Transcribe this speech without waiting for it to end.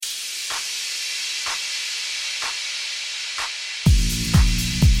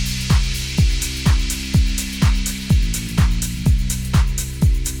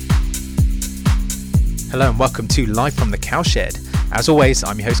Hello and welcome to Live from the Cowshed. As always,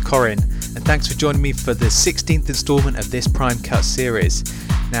 I'm your host Corin, and thanks for joining me for the 16th instalment of this Prime Cut series.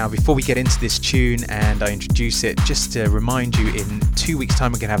 Now, before we get into this tune and I introduce it, just to remind you, in 2 weeks'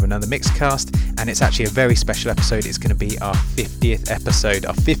 time we're going to have another Mixcast, and it's actually a very special episode. It's going to be our 50th episode,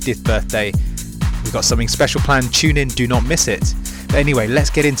 our 50th birthday. We've got something special planned. Tune in, do not miss it. But anyway, let's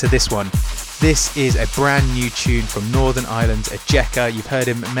get into this one. This is a brand new tune from Northern Ireland's Ejeka. You've heard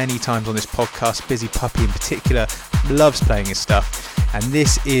him many times on this podcast. Busy Puppy in particular loves playing his stuff. And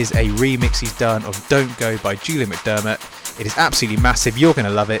this is a remix he's done of Don't Go by Julia McDermott. It is absolutely massive. You're going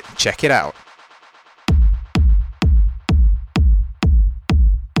to love it. Check it out.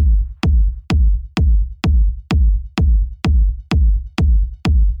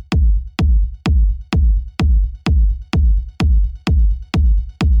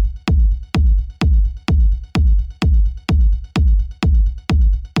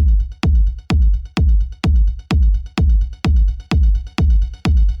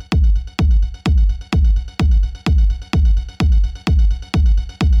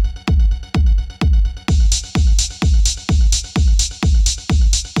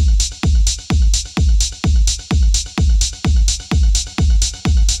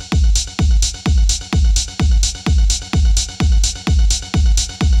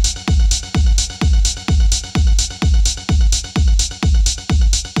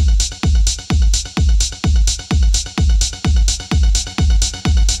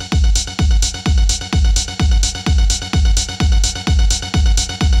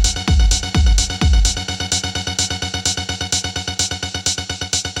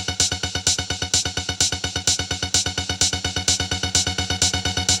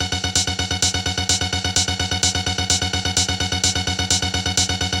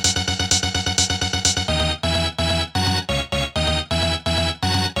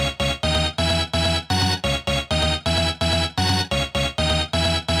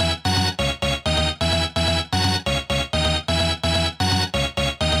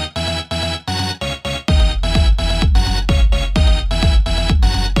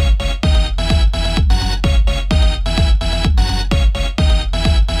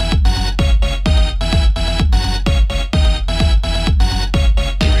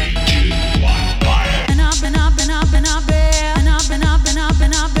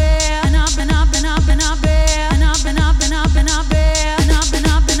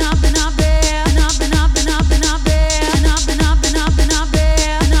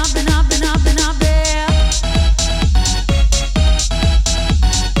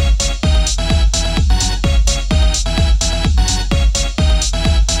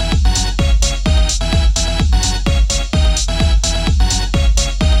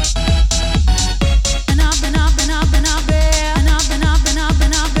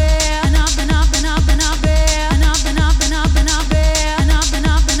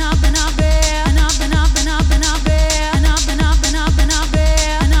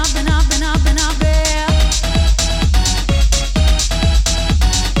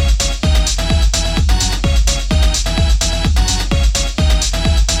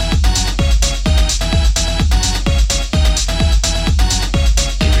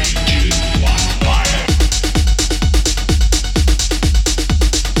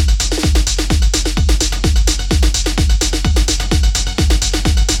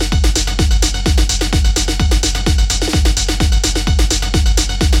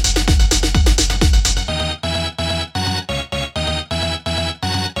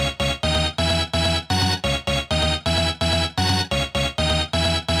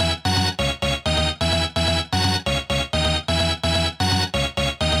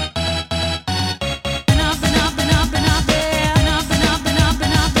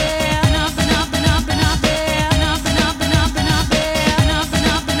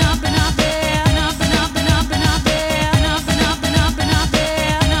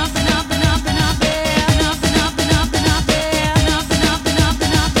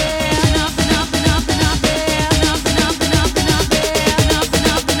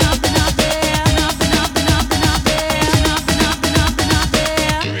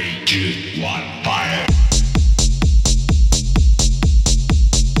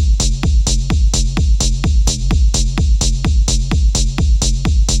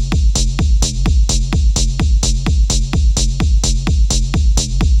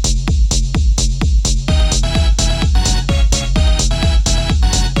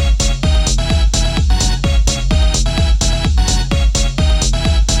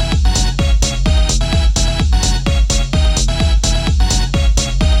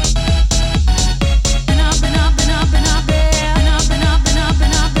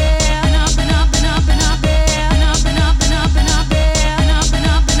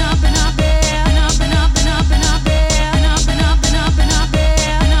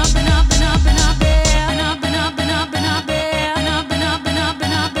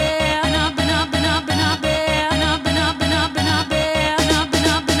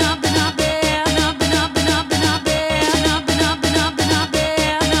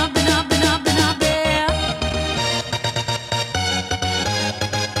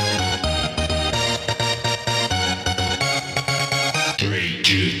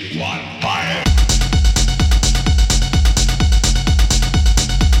 2, 1.